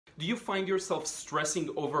Do you find yourself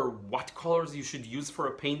stressing over what colors you should use for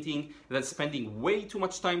a painting and then spending way too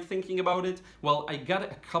much time thinking about it? Well, I got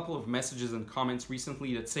a couple of messages and comments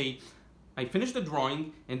recently that say, I finished the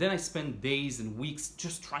drawing and then I spent days and weeks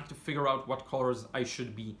just trying to figure out what colors I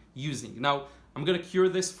should be using. Now, I'm gonna cure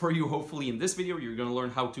this for you hopefully in this video. You're gonna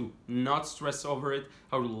learn how to not stress over it,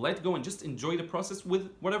 how to let go and just enjoy the process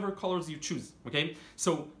with whatever colors you choose, okay?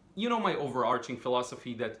 So, you know my overarching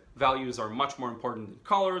philosophy that values are much more important than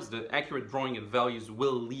colors. The accurate drawing and values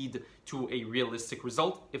will lead to a realistic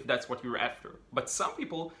result if that's what you're after. But some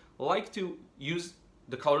people like to use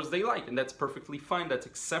the colors they like, and that's perfectly fine, that's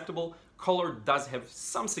acceptable. Color does have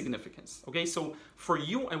some significance, okay? So for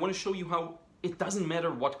you, I wanna show you how it doesn't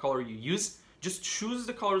matter what color you use. Just choose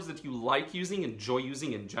the colors that you like using, enjoy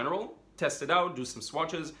using in general, test it out, do some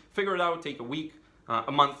swatches, figure it out, take a week,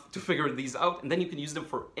 a month to figure these out, and then you can use them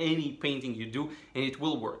for any painting you do, and it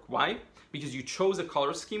will work. Why? Because you chose a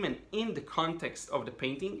color scheme, and in the context of the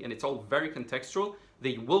painting, and it's all very contextual,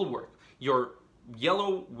 they will work. Your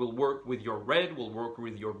yellow will work with your red, will work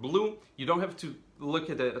with your blue. You don't have to look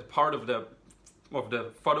at a part of the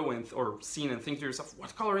photo or scene and think to yourself,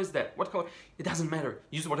 what color is that? What color? It doesn't matter.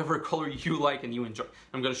 Use whatever color you like and you enjoy.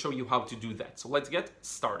 I'm going to show you how to do that. So let's get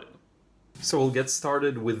started. So we'll get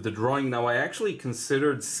started with the drawing. Now I actually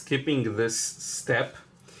considered skipping this step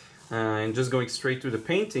and just going straight to the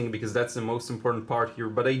painting because that's the most important part here.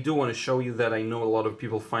 But I do want to show you that I know a lot of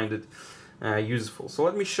people find it useful. So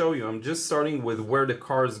let me show you. I'm just starting with where the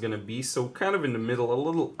car is going to be. So kind of in the middle, a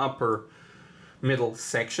little upper middle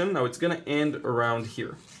section. Now it's going to end around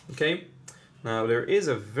here, okay? Now there is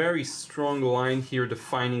a very strong line here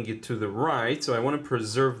defining it to the right, so I want to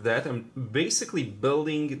preserve that. I'm basically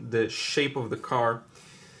building the shape of the car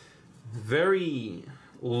very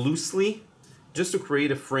loosely just to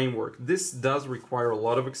create a framework. This does require a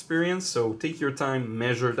lot of experience, so take your time,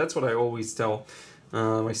 measure. That's what I always tell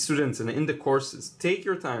my students and in the courses. Take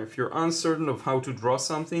your time. If you're uncertain of how to draw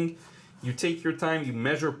something, you take your time, you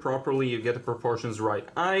measure properly, you get the proportions right.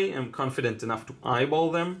 I am confident enough to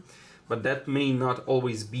eyeball them, but that may not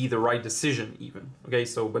always be the right decision even. Okay,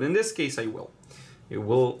 so, but in this case I will. I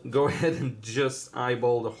will go ahead and just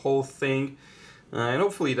eyeball the whole thing, and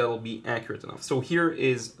hopefully that'll be accurate enough. So here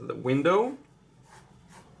is the window,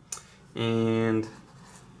 and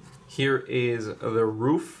here is the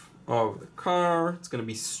roof of the car. It's gonna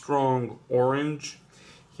be strong orange.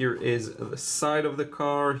 Here is the side of the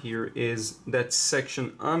car. Here is that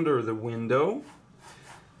section under the window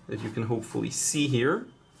that you can hopefully see here.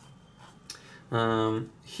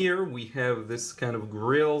 Here we have this kind of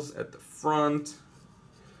grills at the front.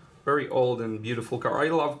 Very old and beautiful car. I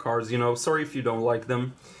love cars, you know. Sorry if you don't like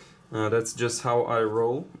them. That's just how I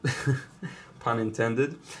roll. Pun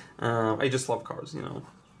intended. I just love cars, you know.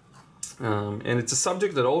 And it's a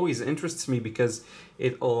subject that always interests me because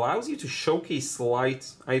it allows you to showcase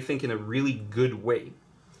light, I think, in a really good way.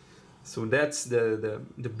 So that's the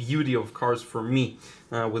beauty of cars for me,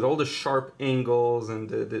 with all the sharp angles and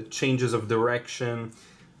the changes of direction.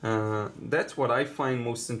 That's what I find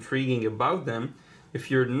most intriguing about them. If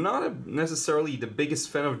you're not necessarily the biggest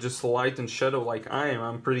fan of just light and shadow like I am,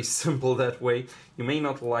 I'm pretty simple that way, you may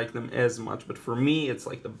not like them as much, but for me it's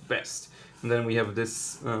like the best. And then we have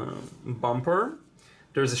this bumper.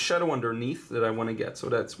 There's a shadow underneath that I want to get. So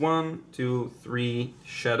that's 1, 2, 3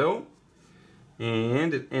 shadow.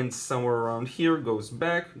 And it ends somewhere around here, goes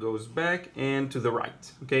back, and to the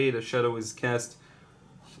right. Okay, the shadow is cast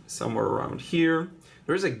somewhere around here.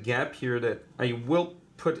 There's a gap here that I will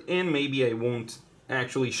put in. Maybe I won't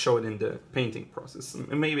actually show it in the painting process.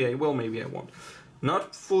 Maybe I will, maybe I won't.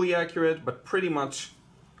 Not fully accurate, but pretty much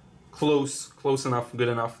close enough, good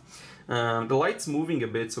enough. The light's moving a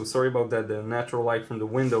bit, so sorry about that, the natural light from the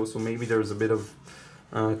window, so maybe there's a bit of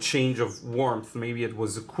change of warmth. Maybe it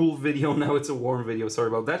was a cool video, now it's a warm video, sorry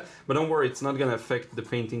about that. But don't worry, it's not going to affect the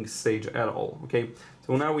painting stage at all, okay?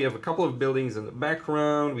 So now we have a couple of buildings in the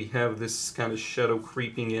background, we have this kind of shadow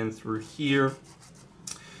creeping in through here.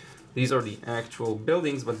 These are the actual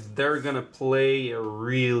buildings, but they're gonna play a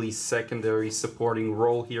really secondary supporting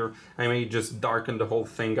role here. I may just darken the whole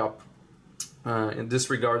thing up and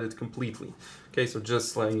disregard it completely. Okay, so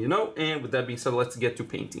just letting you know, and with that being said, let's get to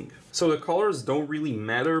painting. So the colors don't really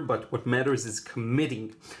matter, but what matters is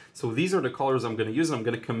committing. So these are the colors I'm gonna use, and I'm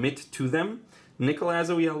gonna commit to them. Nickel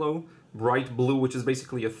Azo Yellow, bright blue, which is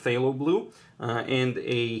basically a phthalo blue, and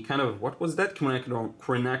a kind of, what was that?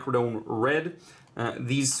 Quinacridone red.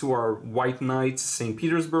 These two are White Knights, St.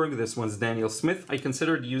 Petersburg. This one's Daniel Smith. I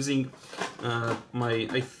considered using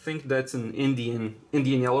I think that's an Indian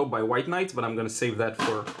yellow by White Knights, but I'm going to save that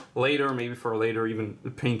for later, maybe for a later even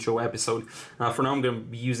paint show episode. For now, I'm going to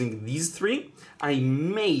be using these three. I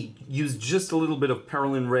may use just a little bit of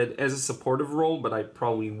Parylene Red as a supportive role, but I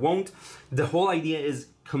probably won't. The whole idea is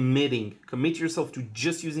commit yourself to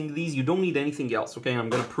just using these. You don't need anything else, okay? I'm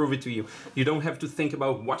gonna prove it to you. You don't have to think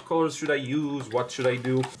about what colors should I use, what should I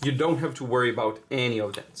do. You don't have to worry about any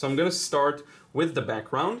of that. So I'm gonna start with the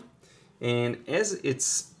background, and as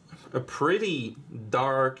it's a pretty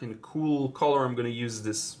dark and cool color, I'm gonna use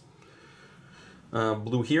this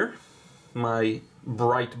blue here, my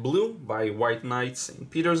Bright Blue by White Knights St.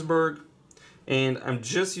 Petersburg, and I'm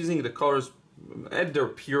just using the colors at their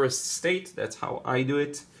purest state. That's how I do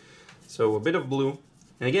it. So a bit of blue,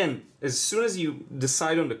 and again, as soon as you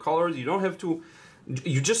decide on the colors, you don't have to,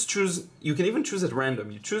 you just choose. You can even choose at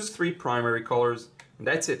random. You choose 3 primary colors, and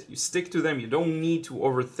that's it. You stick to them. You don't need to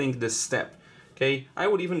overthink this step. Okay, I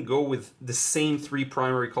would even go with the same 3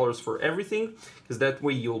 primary colors for everything, because that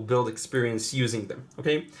way you'll build experience using them.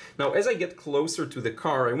 Okay, now as I get closer to the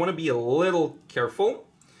car, I want to be a little careful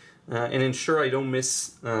and ensure I don't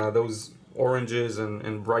miss those oranges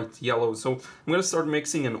and bright yellows. So I'm going to start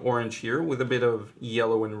mixing an orange here with a bit of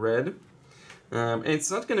yellow and red. And it's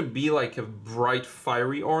not going to be like a bright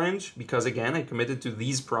fiery orange, because again, I committed to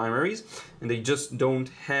these primaries and they just don't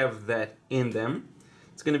have that in them.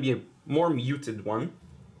 It's going to be a more muted one,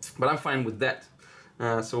 but I'm fine with that.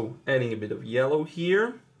 So adding a bit of yellow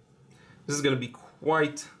here. This is going to be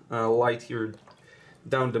quite light here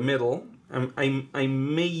down the middle. I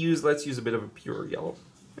may use, let's use a bit of a pure yellow,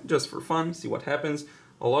 just for fun, see what happens.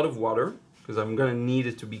 A lot of water, because I'm gonna need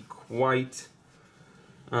it to be quite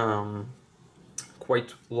light.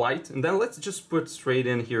 And then let's just put straight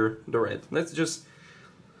in here the red. Let's just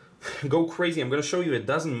go crazy. I'm gonna show you it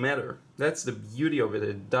doesn't matter. That's the beauty of it.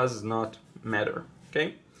 It does not matter.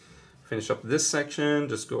 Okay, finish up this section.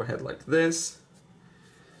 Just go ahead like this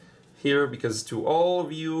here, because to all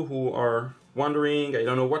of you who are wondering, I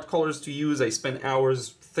don't know what colors to use. I spent hours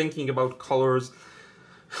thinking about colors.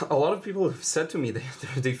 A lot of people have said to me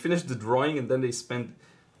they finished the drawing and then they spent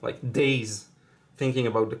like days thinking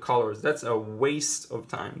about the colors. That's a waste of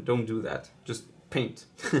time. Don't do that. Just paint.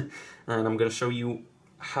 And I'm going to show you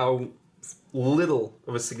how little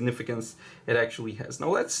of a significance it actually has. Now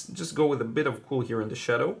let's just go with a bit of cool here in the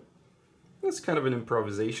shadow. That's kind of an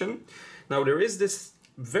improvisation. Now there is this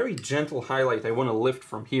very gentle highlight I want to lift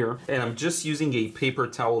from here, and I'm just using a paper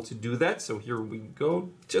towel to do that. So here we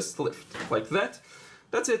go. Just lift like that.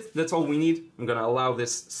 That's it. That's all we need. I'm going to allow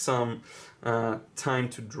this some time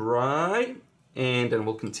to dry, and then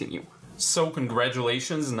we'll continue. So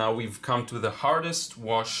congratulations. Now we've come to the hardest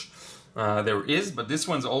wash there is, but this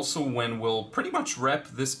one's also when we'll pretty much wrap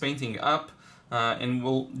this painting up, and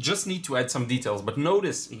we'll just need to add some details. But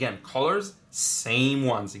notice, again, colors, same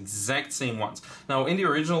ones, exact same ones. Now in the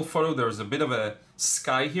original photo, there's a bit of a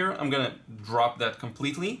sky here. I'm going to drop that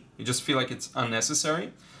completely. You just feel like it's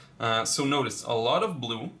unnecessary. So notice a lot of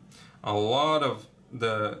blue, a lot of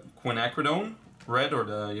the quinacridone red, or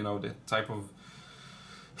the, you know, the type of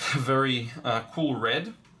very cool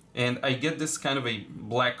red, and I get this kind of a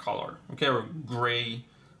black color, okay, or gray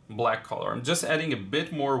black color. I'm just adding a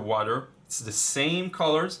bit more water. It's the same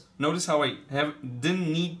colors. Notice how I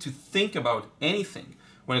didn't need to think about anything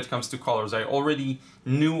when it comes to colors. I already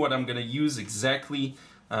knew what I'm gonna use exactly.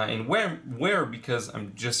 And where, because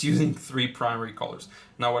I'm just using 3 primary colors.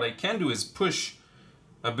 Now what I can do is push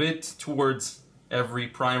a bit towards every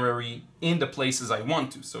primary in the places I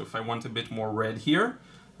want to. So if I want a bit more red here,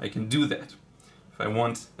 I can do that. If I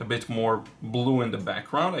want a bit more blue in the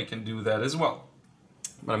background, I can do that as well.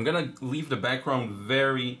 But I'm gonna leave the background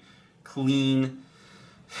very clean,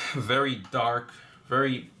 very dark,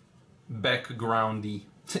 very backgroundy,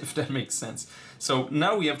 if that makes sense. So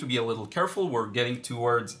now we have to be a little careful. We're getting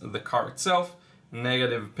towards the car itself.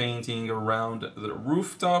 Negative painting around the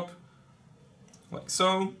rooftop, like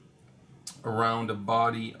so. Around the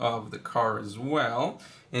body of the car as well.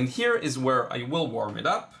 And here is where I will warm it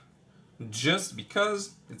up, just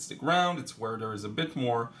because it's the ground, it's where there is a bit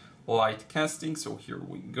more light casting. So here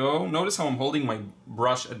we go. Notice how I'm holding my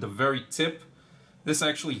brush at the very tip. This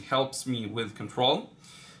actually helps me with control.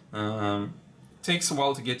 Takes a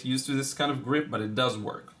while to get used to this kind of grip, but it does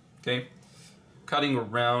work. Okay, cutting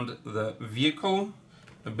around the vehicle,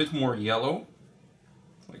 a bit more yellow,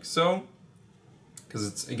 like so, because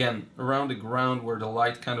it's again around the ground where the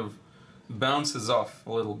light kind of bounces off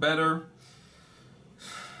a little better.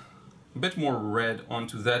 A bit more red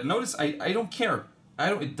onto that. Notice I don't care.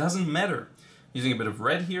 It doesn't matter. Using a bit of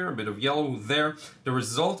red here, a bit of yellow there. The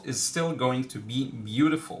result is still going to be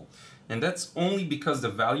beautiful. And that's only because the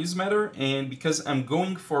values matter and because I'm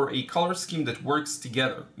going for a color scheme that works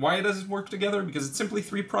together. Why does it work together? Because it's simply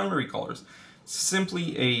three primary colors.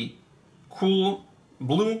 Simply a cool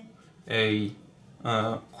blue, a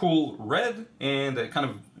cool red, and a kind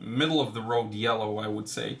of middle of the road yellow, I would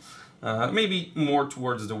say. Maybe more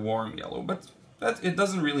towards the warm yellow, but it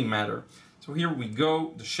doesn't really matter. So here we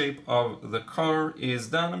go, the shape of the car is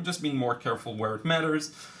done. I'm just being more careful where it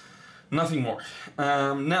matters. Nothing more.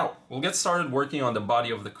 Now, we'll get started working on the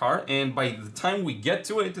body of the car, and by the time we get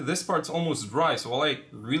to it, this part's almost dry, so all I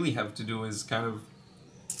really have to do is kind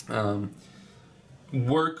of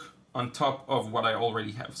work on top of what I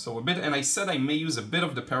already have. So a bit, and I said I may use a bit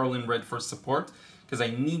of the Parylene Red for support, because I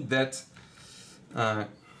need that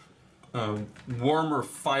warmer,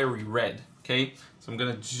 fiery red, okay? So I'm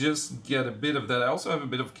gonna just get a bit of that. I also have a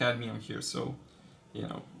bit of cadmium here, so, you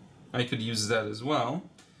know, I could use that as well.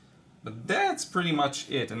 But that's pretty much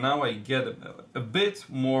it, and now I get a bit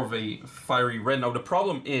more of a fiery red. Now the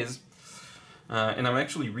problem is, and I'm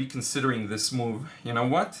actually reconsidering this move, you know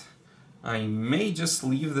what? I may just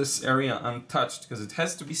leave this area untouched, because it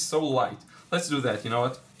has to be so light. Let's do that, you know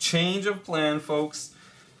what? Change of plan, folks.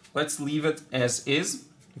 Let's leave it as is,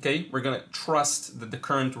 okay? We're gonna trust that the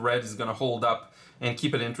current red is gonna hold up and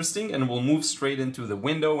keep it interesting, and we'll move straight into the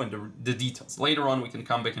window and the details. Later on, we can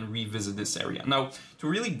come back and revisit this area. Now, to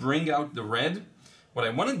really bring out the red, what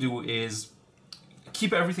I want to do is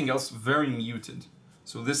keep everything else very muted.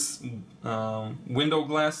 So this window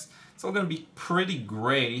glass, it's all going to be pretty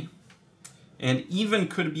gray, and even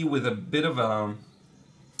could be with a bit of a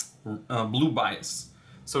blue bias,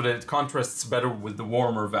 so that it contrasts better with the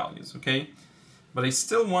warmer values, okay? But I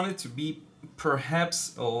still want it to be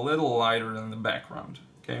perhaps a little lighter than the background,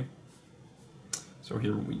 okay? So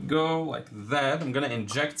here we go, like that. I'm gonna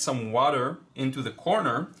inject some water into the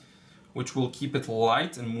corner, which will keep it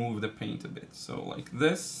light and move the paint a bit. So like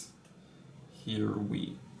this, here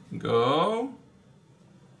we go.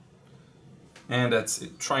 And that's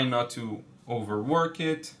it. Try not to overwork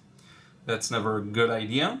it. That's never a good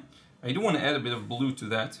idea. I do want to add a bit of blue to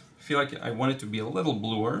that. I feel like I want it to be a little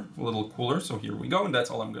bluer, a little cooler. So here we go, and that's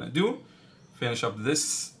all I'm gonna do. Finish up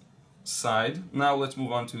this side. Now let's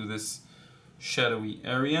move on to this shadowy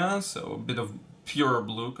area. So a bit of pure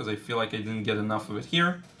blue, because I feel like I didn't get enough of it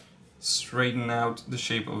here. Straighten out the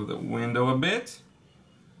shape of the window a bit.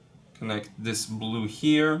 Connect this blue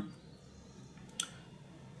here.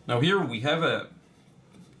 Now here we have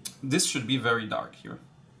this should be very dark here.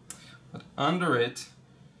 But under it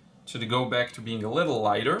should go back to being a little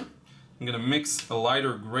lighter. I'm gonna mix a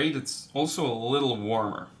lighter gray that's also a little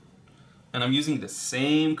warmer. And I'm using the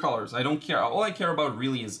same colors. I don't care. All I care about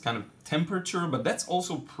really is kind of temperature, but that's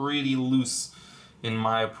also pretty loose in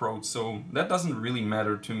my approach. So that doesn't really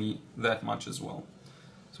matter to me that much as well.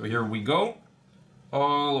 So here we go.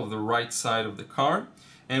 All of the right side of the car.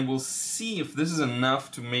 And we'll see if this is enough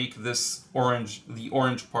to make this orange, the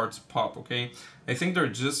orange parts pop, okay? I think they're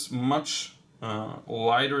just much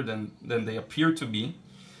lighter than they appear to be.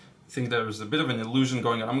 I think there's a bit of an illusion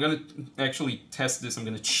going on. I'm going to actually test this. I'm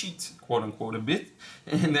going to cheat, quote unquote, a bit,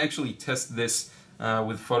 and actually test this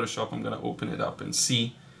with Photoshop. I'm going to open it up and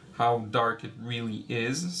see how dark it really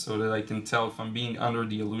is, so that I can tell if I'm being under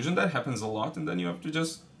the illusion. That happens a lot, and then you have to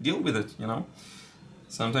just deal with it, you know?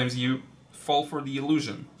 Sometimes you fall for the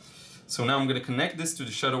illusion. So now I'm going to connect this to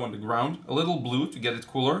the shadow on the ground, a little blue to get it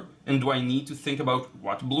cooler. And do I need to think about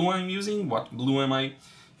what blue I'm using? What blue am I,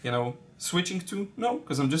 you know, switching to? No,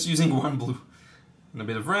 because I'm just using one blue. And a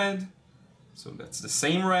bit of red. So that's the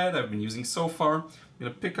same red I've been using so far. I'm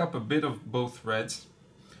going to pick up a bit of both reds.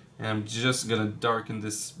 And I'm just going to darken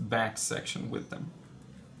this back section with them.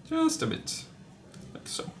 Just a bit. Like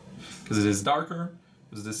so. Because it is darker.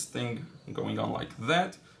 There's this thing going on like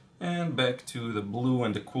that. And back to the blue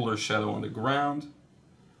and the cooler shadow on the ground.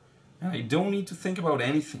 And I don't need to think about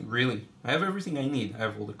anything, really. I have everything I need. I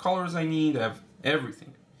have all the colors I need. I have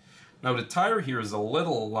everything. Now the tire here is a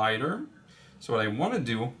little lighter. So what I want to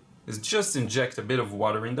do is just inject a bit of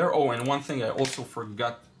water in there. Oh, and one thing I also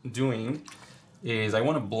forgot doing is I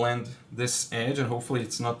want to blend this edge, and hopefully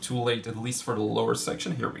it's not too late, at least for the lower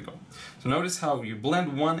section. Here we go. So notice how you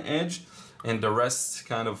blend one edge and the rest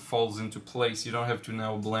kind of falls into place. You don't have to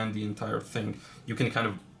now blend the entire thing. You can kind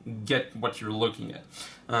of get what you're looking at.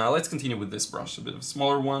 Let's continue with this brush. A bit of a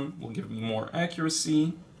smaller one will give me more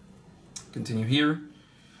accuracy. Continue here.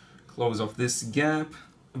 Close off this gap.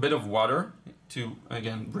 a bit of water to,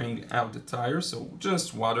 again, bring out the tire. So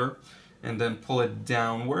just water, and then pull it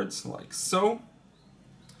downwards like so.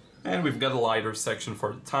 And we've got a lighter section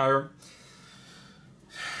for the tire.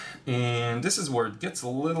 And this is where it gets a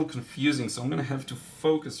little confusing, so I'm going to have to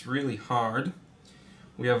focus really hard.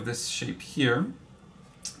 We have this shape here.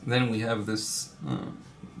 Then we have this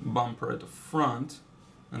bumper at the front,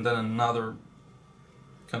 and then another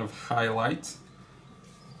kind of highlight,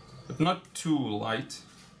 but not too light.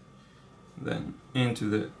 Then into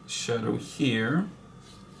the shadow here.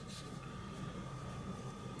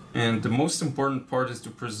 And the most important part is to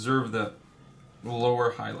preserve the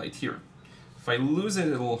lower highlight here. If I lose it,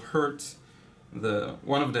 it'll hurt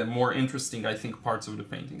one of the more interesting, I think, parts of the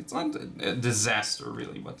painting. It's not a disaster,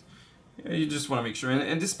 really, but you just want to make sure.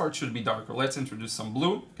 And this part should be darker. Let's introduce some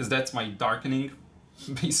blue, because that's my darkening,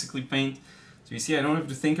 basically, paint. So you see, I don't have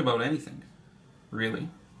to think about anything, really,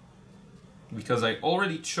 because I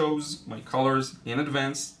already chose my colors in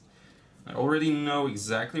advance. I already know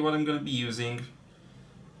exactly what I'm going to be using.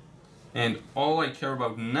 And all I care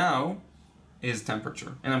about now is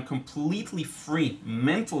temperature. And I'm completely free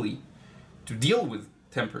mentally to deal with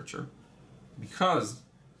temperature because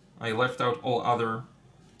I left out all other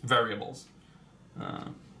variables.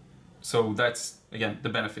 So that's, again, the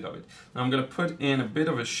benefit of it. Now I'm going to put in a bit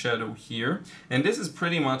of a shadow here. And this is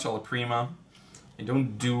pretty much alla prima. I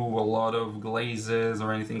don't do a lot of glazes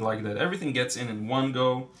or anything like that. Everything gets in one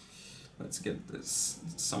go. Let's get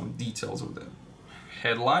some details of the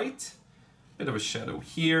headlight. Bit of a shadow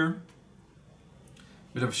here,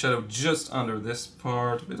 bit of a shadow just under this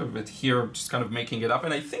part, a bit of it here, just kind of making it up.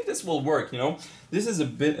 And I think this will work, you know. This is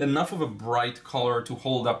enough of a bright color to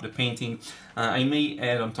hold up the painting. I may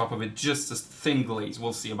add on top of it just a thin glaze.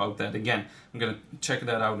 We'll see about that. Again, I'm gonna check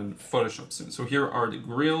that out in Photoshop soon. So here are the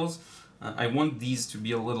grills. I want these to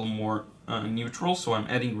be a little more neutral, so I'm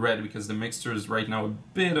adding red because the mixture is right now a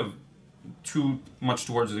bit of too much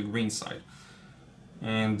towards the green side.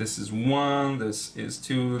 And this is 1, this is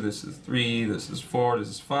 2, this is 3, this is 4, this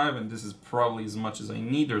is 5, and this is probably as much as I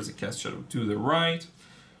need. There's a cast shadow to the right.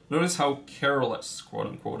 Notice how careless, quote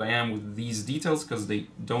unquote, I am with these details because they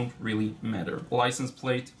don't really matter. License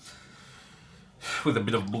plate with a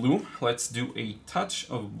bit of blue. Let's do a touch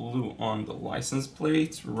of blue on the license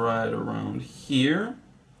plate right around here.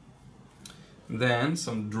 Then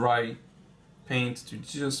some dry paint to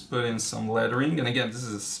just put in some lettering. And again, this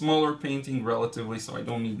is a smaller painting relatively, so I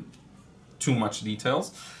don't need too much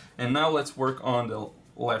details. And now let's work on the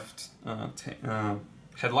left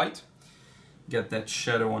headlight. Get that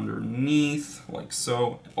shadow underneath, like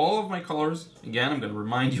so. All of my colors, again, I'm going to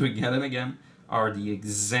remind you again and again, are the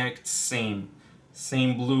exact same.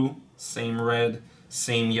 Same blue, same red,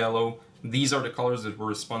 same yellow. These are the colors that were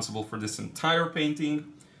responsible for this entire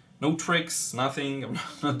painting. No tricks, nothing, I'm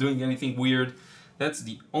not doing anything weird. That's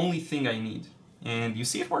the only thing I need. And you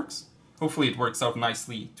see it works. Hopefully it works out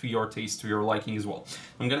nicely to your taste, to your liking as well.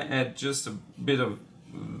 I'm gonna add just a bit of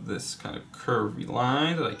this kind of curvy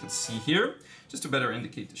line that I can see here, just to better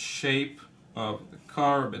indicate the shape of the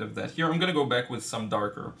car, a bit of that here. I'm gonna go back with some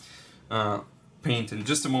darker paint in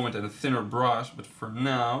just a moment and a thinner brush, but for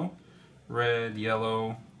now, red,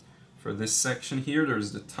 yellow. For this section here,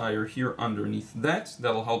 there's the tire here underneath that.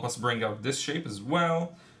 That'll help us bring out this shape as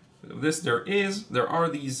well. Bit of this, there are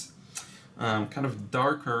these kind of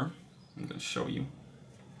darker, I'm going to show you,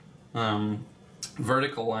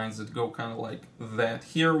 vertical lines that go kind of like that.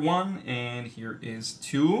 Here 1 and here is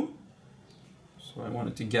 2. So I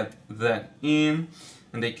wanted to get that in.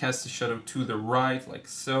 And they cast the shadow to the right, like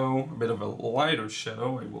so. A bit of a lighter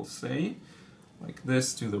shadow, I will say. Like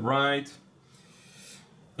this to the right.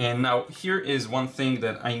 And now here is one thing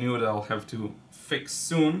that I knew that I'll have to fix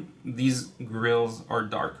soon. These grills are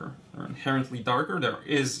darker. They're inherently darker. There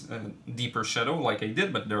is a deeper shadow like I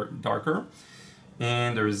did, but they're darker.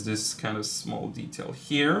 And there is this kind of small detail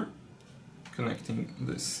here connecting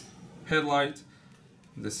this headlight.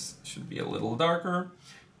 This should be a little darker.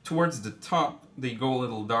 Towards the top, they go a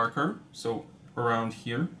little darker. So around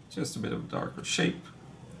here, just a bit of darker shape.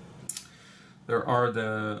 There are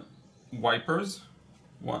the wipers.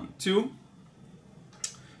 1, 2,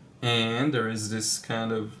 and there is this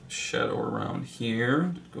kind of shadow around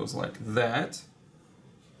here that goes like that.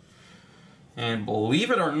 And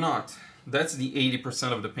believe it or not, that's the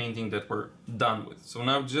 80% of the painting that we're done with. So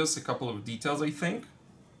now just a couple of details, I think,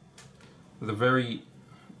 with a very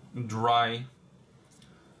dry,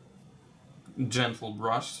 gentle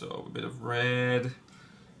brush. So a bit of red.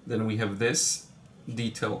 Then we have this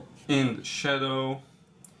detail in the shadow.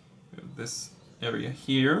 We have this area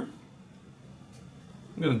here.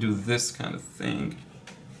 I'm gonna do this kind of thing.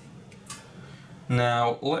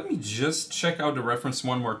 Now, let me just check out the reference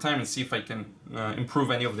one more time and see if I can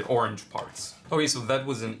improve any of the orange parts. Okay, so that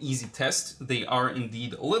was an easy test. They are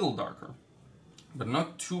indeed a little darker, but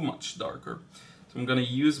not too much darker. So I'm gonna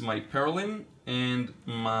use my Perlin and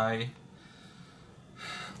my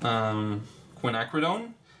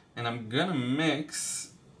Quinacridone, and I'm gonna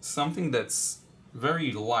mix something that's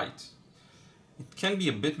very light. It can be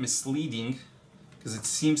a bit misleading because it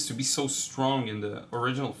seems to be so strong in the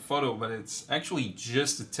original photo, but it's actually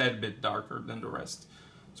just a tad bit darker than the rest.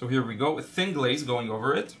 So here we go, a thin glaze going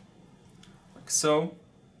over it, like so.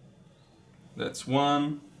 That's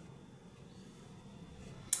one.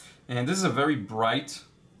 And this is a very bright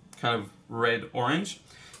kind of red-orange.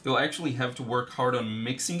 You'll actually have to work hard on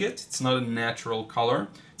mixing it. It's not a natural color.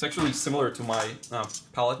 It's actually similar to my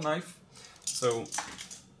palette knife. So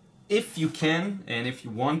if you can and if you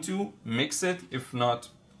want to, mix it. If not,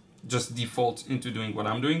 just default into doing what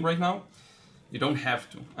I'm doing right now. You don't have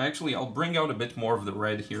to. Actually, I'll bring out a bit more of the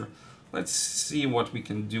red here. Let's see what we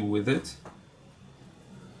can do with it.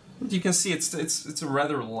 You can see it's a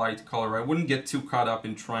rather light color. I wouldn't get too caught up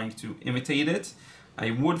in trying to imitate it.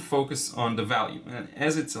 I would focus on the value. And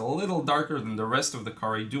as it's a little darker than the rest of the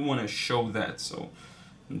car, I do want to show that. So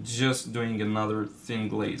I'm just doing another thin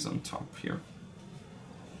glaze on top here.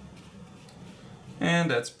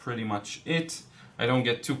 And that's pretty much it. I don't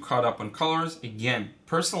get too caught up on colors. Again,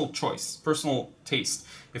 personal choice, personal taste.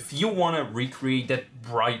 If you want to recreate that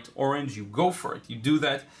bright orange, you go for it. You do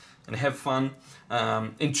that and have fun.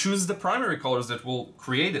 And choose the primary colors that will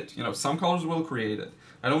create it. You know, some colors will create it.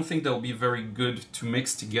 I don't think they'll be very good to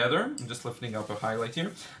mix together. I'm just lifting up a highlight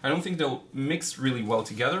here. I don't think they'll mix really well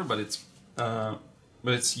together, but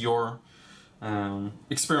it's your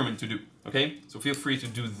experiment to do. Okay, so feel free to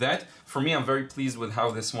do that. For me, I'm very pleased with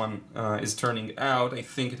how this one is turning out. I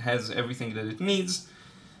think it has everything that it needs.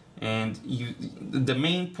 And the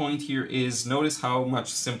main point here is notice how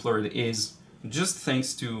much simpler it is just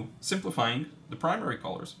thanks to simplifying the primary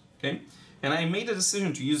colors. Okay, and I made a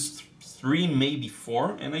decision to use 3, maybe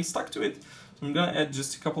 4, and I stuck to it. So I'm gonna add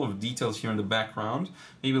just a couple of details here in the background.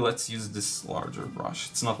 Maybe let's use this larger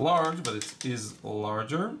brush. It's not large, but it is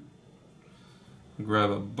larger.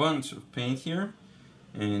 Grab a bunch of paint here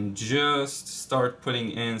and just start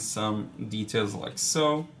putting in some details like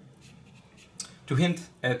so to hint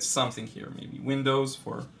at something here. Maybe windows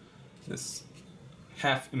for this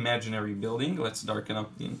half imaginary building. Let's darken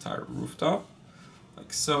up the entire rooftop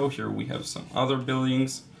like so. Here we have some other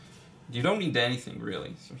buildings. You don't need anything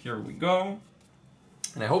really. So here we go.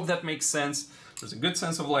 And I hope that makes sense. There's a good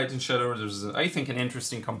sense of light and shadow. There's, I think, an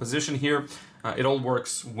interesting composition here. It all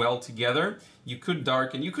works well together. You could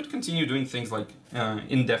darken, you could continue doing things like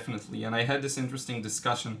indefinitely. And I had this interesting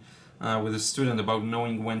discussion with a student about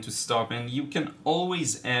knowing when to stop. And you can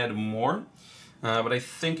always add more. But I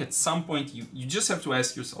think at some point you just have to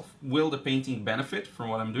ask yourself, will the painting benefit from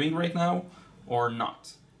what I'm doing right now or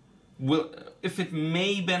not? If it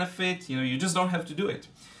may benefit, you know, you just don't have to do it.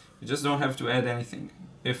 You just don't have to add anything.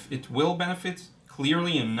 If it will benefit,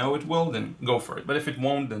 clearly you know it will, then go for it. But if it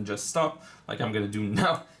won't, then just stop, like I'm gonna do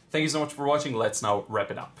now. Thank you so much for watching. Let's now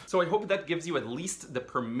wrap it up. So I hope that gives you at least the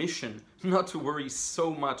permission not to worry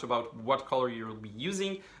so much about what color you'll be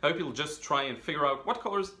using. I hope you'll just try and figure out what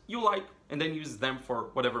colors you like and then use them for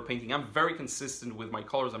whatever painting. I'm very consistent with my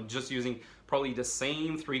colors. I'm just using probably the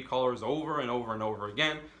same 3 colors over and over and over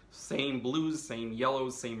again. Same blues, same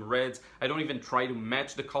yellows, same reds. I don't even try to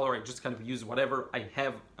match the color. I just kind of use whatever I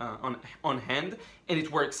have on hand, and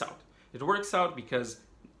it works out. It works out because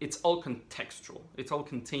it's all contextual. It's all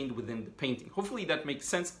contained within the painting. Hopefully that makes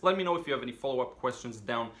sense. Let me know if you have any follow-up questions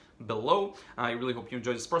down below. I really hope you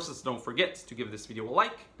enjoyed this process. Don't forget to give this video a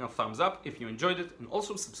like and a thumbs up if you enjoyed it, and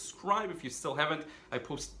also subscribe if you still haven't. I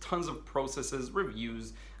post tons of processes,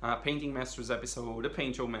 reviews, Painting Masters episode, a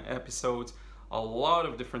Paint Show episode, a lot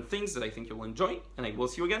of different things that I think you'll enjoy, and I will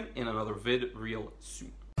see you again in another vid real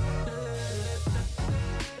soon.